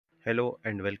Hello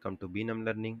and welcome to Beenam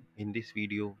Learning. In this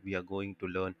video, we are going to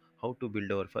learn how to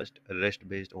build our first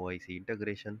REST-based OIC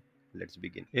integration. Let's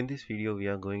begin. In this video, we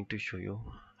are going to show you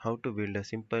how to build a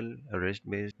simple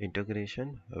REST-based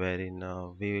integration wherein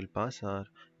we will pass our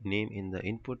name in the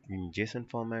input in JSON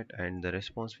format and the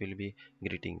response will be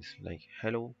greetings like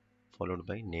hello followed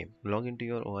by name. Log into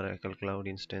your Oracle Cloud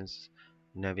instance,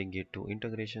 navigate to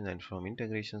integration and from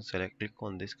integration click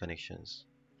on these connections.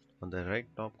 On the right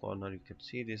top corner, you can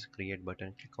see this create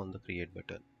button. Click on the create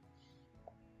button.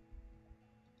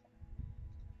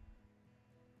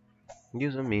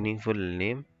 Give a meaningful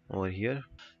name over here.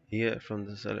 Here from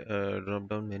the drop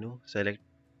down menu, select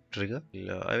trigger.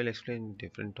 I will explain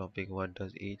different topic what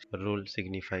does each role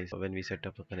signifies when we set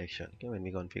up a connection. Okay, when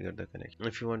we configure the connection.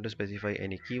 If you want to specify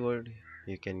any keyword,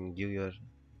 you can give your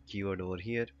keyword over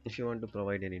here. If you want to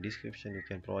provide any description, you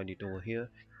can provide it over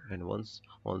here. And once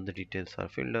all the details are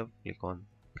filled up, click on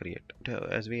create.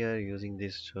 As we are using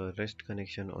this REST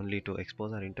connection only to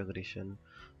expose our integration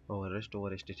over REST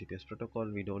over HTTPS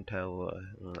protocol, we don't have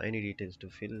any details to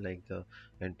fill like the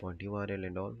endpoint URL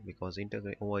and all, because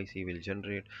OIC will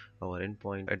generate our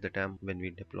endpoint at the time when we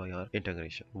deploy our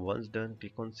integration. Once done,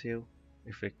 click on save.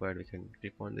 If required, we can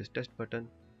click on this test button.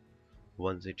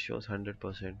 Once it shows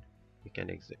 100%, we can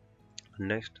exit.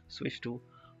 Next, switch to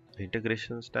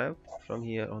integrations tab. From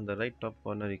here on the right top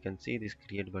corner, you can see this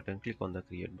create button. Click on the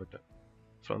create button.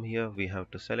 From here we have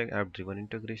to select app driven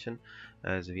integration,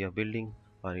 as we are building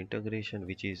our integration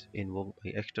which is invoked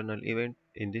by external event.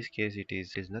 In this case it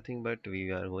is nothing but we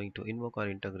are going to invoke our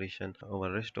integration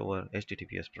over REST over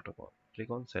HTTPS protocol. Click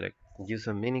on select, give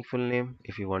some meaningful name.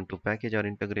 If you want to package our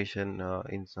integration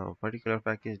in some particular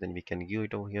package, then we can give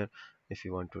it over here. If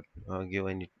you want to give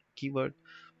any keyword,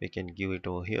 we can give it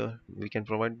over here. We can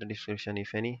provide the description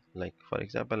if any, like for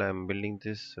example I am building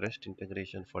this REST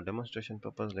integration for demonstration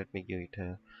purpose. Let me give it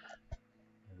a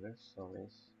REST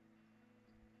service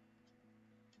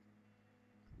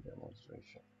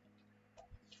demonstration.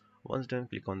 Once done,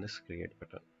 click on this create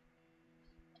button.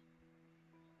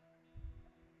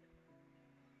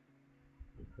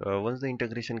 Once the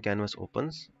integration canvas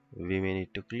opens, we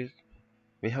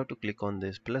have to click on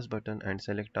this plus button and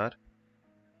select our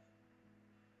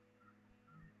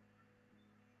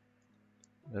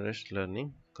REST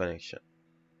learning connection.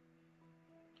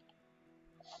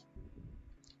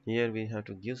 Here we have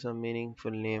to give some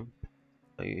meaningful name.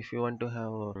 If you want to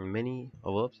have many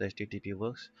verbs, HTTP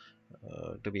works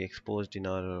to be exposed in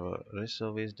our REST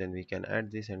service, then we can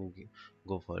add this and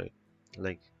go for it.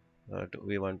 Like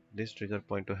we want this trigger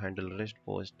point to handle REST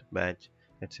post, batch,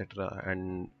 etc.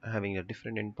 And having a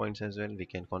different endpoints as well, we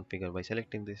can configure by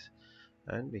selecting this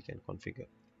and we can configure.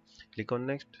 Click on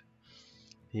next.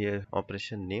 Here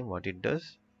operation name, what it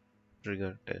does,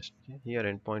 trigger test. Okay. Here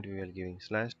endpoint we are giving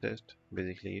slash test.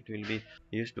 Basically it will be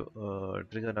used to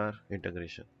trigger our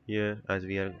integration. Here as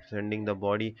we are sending the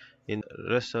body in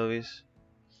REST service,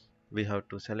 we have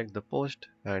to select the post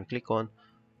and click on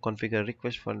configure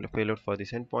request for the payload for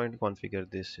this endpoint.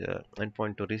 Configure this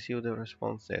endpoint to receive the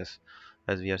response. Yes,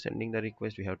 as we are sending the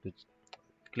request, we have to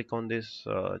click on this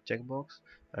checkbox,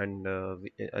 and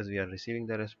as we are receiving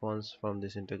the response from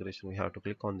this integration, we have to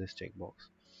click on this checkbox.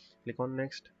 Click on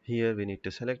next. Here we need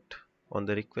to select on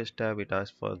the request tab. It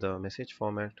asks for the message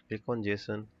format. Click on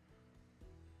JSON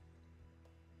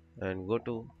and go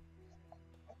to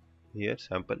here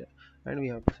sample, and we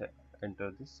have to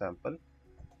enter this sample.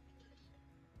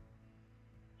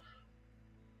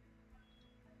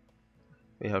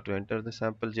 We have to enter the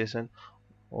sample JSON.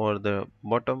 Or the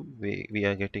bottom we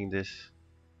are getting this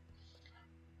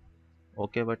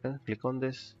OK button. Click on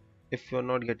this. If you're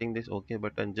not getting this OK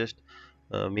button, just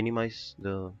minimize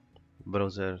the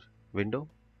browser window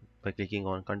by clicking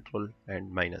on Control and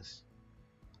minus.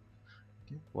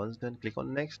 Okay. Once done, click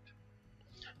on next.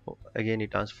 Again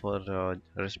it asks for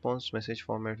response message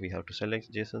format. We have to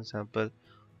select JSON sample,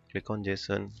 click on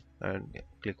JSON and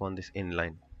click on this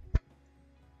inline.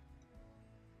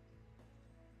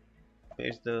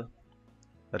 Here's the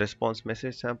response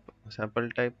message sample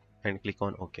type and click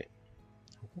on OK.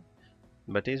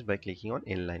 But is by clicking on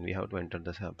inline we have to enter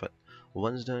the sample.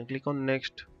 Once done, click on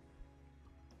next.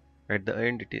 At the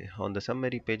end, on the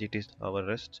summary page, it is our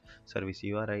REST service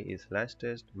URI is slash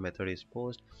test, method is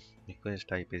post, request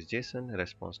type is JSON,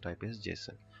 response type is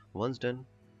JSON. Once done,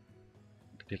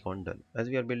 click on done. As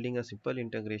we are building a simple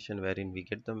integration wherein we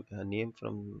get the name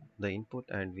from the input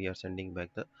and we are sending back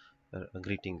the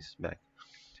greetings back.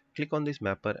 Click on this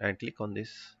mapper and click on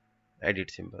this edit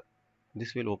symbol.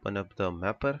 This will open up the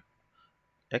mapper.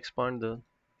 Expand the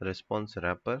response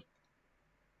wrapper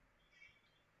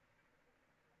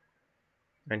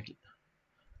and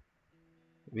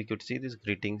we could see this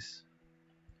greetings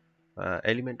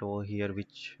element over here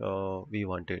which we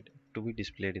wanted to be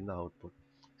displayed in the output.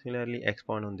 Similarly,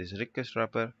 expand on this request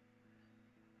wrapper,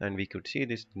 and we could see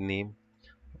this name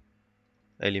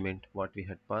element what we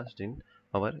had passed in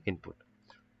our input.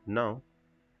 Now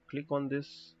click on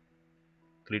this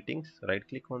greetings, right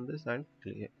click on this and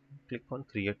click on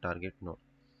create target node.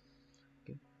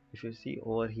 Okay. If you see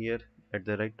over here at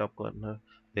the right top corner,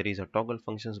 there is a toggle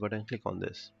functions button. Click on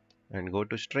this and go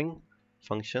to string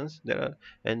functions. There are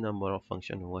n number of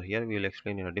functions over here. We will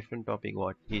explain in a different topic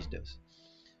what each does.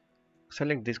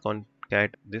 Select this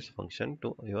concat this function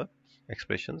to your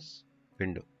expressions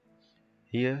window.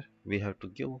 Here we have to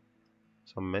give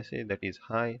some message that is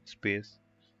hi space,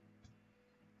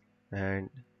 and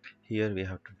here we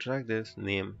have to drag this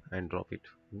name and drop it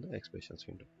in the expressions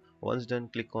window. Once done,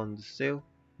 click on the save.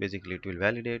 Basically it will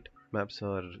validate maps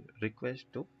our request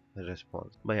to a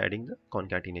response by adding the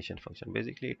concatenation function.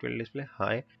 Basically it will display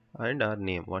hi and our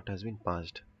name what has been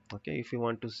passed. Okay, if you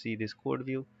want to see this code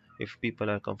view, if people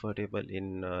are comfortable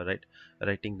in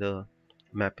writing the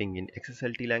mapping in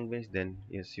XSLT language, then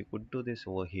yes, you could do this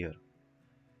over here.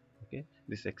 Okay,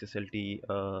 this XSLT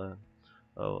uh,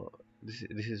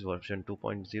 this is version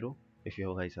 2.0. If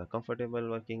you guys are comfortable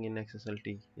working in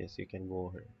XSLT, yes, you can go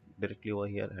ahead directly over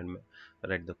here and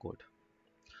write the code.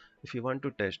 If you want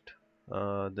to test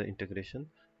the integration,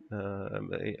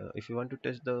 if you want to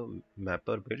test the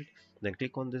mapper build, then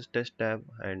click on this test tab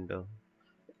and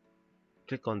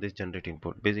click on this generate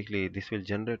input. Basically this will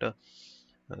generate a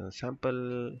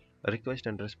sample request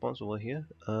and response over here.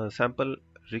 Sample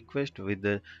request with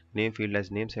the name field as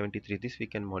name73. This we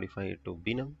can modify it to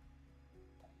binum.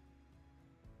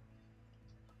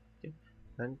 Okay,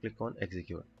 and click on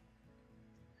execute,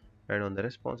 and on the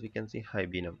response we can see hi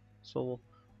binum. So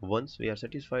once we are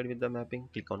satisfied with the mapping,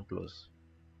 click on close.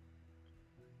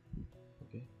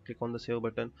 Okay, click on the save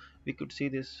button. We could see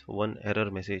this one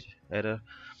error message error.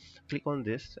 Click on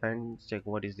this and check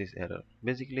what is this error.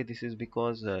 Basically this is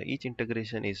because each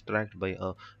integration is tracked by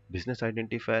a business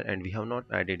identifier and we have not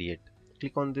added yet.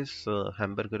 Click on this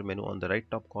hamburger menu on the right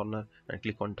top corner and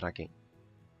click on tracking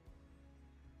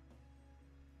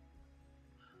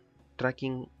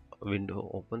window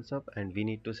opens up, and we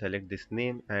need to select this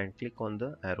name and click on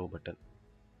the arrow button,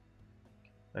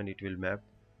 and it will map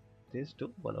this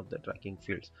to one of the tracking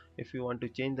fields. If you want to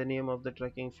change the name of the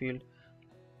tracking field,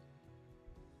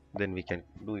 then we can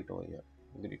do it over here,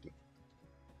 greeting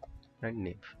and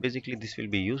name. Basically this will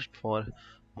be used for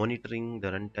monitoring the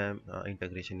runtime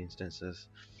integration instances.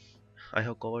 I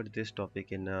have covered this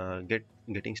topic in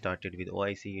getting started with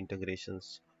OIC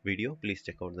integrations video. Please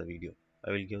check out the video. I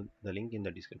will give the link in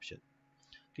the description.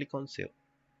 Click on save.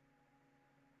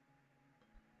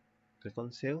 Click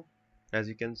on save. As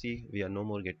you can see, we are no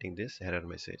more getting this error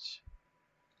message.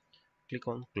 Click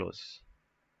on close.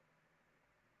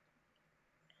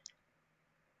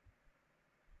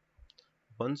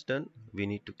 Once done, we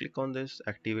need to click on this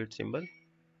activate symbol.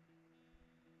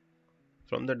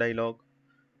 From the dialog,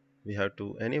 we have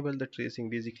to enable the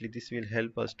tracing. Basically this will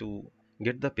help us to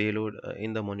get the payload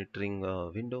in the monitoring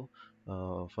window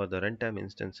for the runtime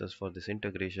instances for this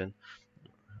integration.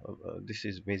 This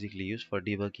is basically used for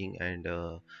debugging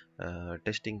and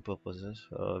testing purposes,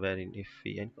 wherein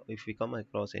if we come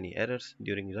across any errors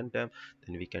during runtime,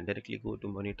 then we can directly go to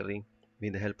monitoring.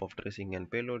 With the help of tracing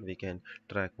and payload, we can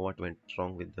track what went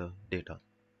wrong with the data.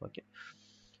 Okay,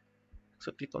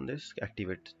 so click on this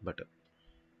activate button.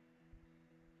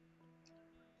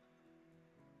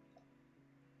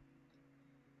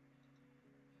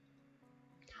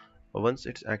 Once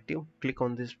it's active, click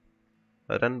on this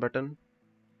run button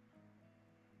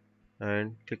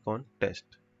and click on test.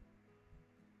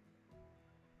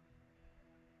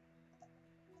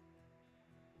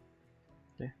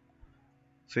 Okay,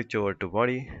 switch over to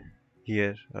body.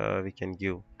 Here we can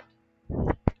give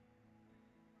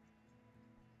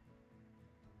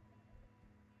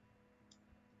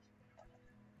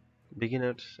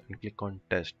beginners and click on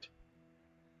test.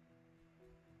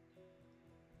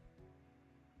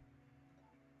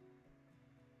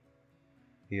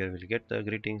 Here we'll get the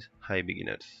greetings hi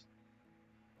beginners.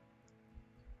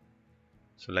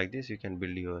 So like this you can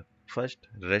build your first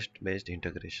REST based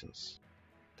integrations.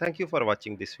 Thank you for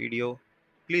watching this video.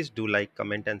 Please do like,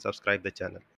 comment and subscribe the channel.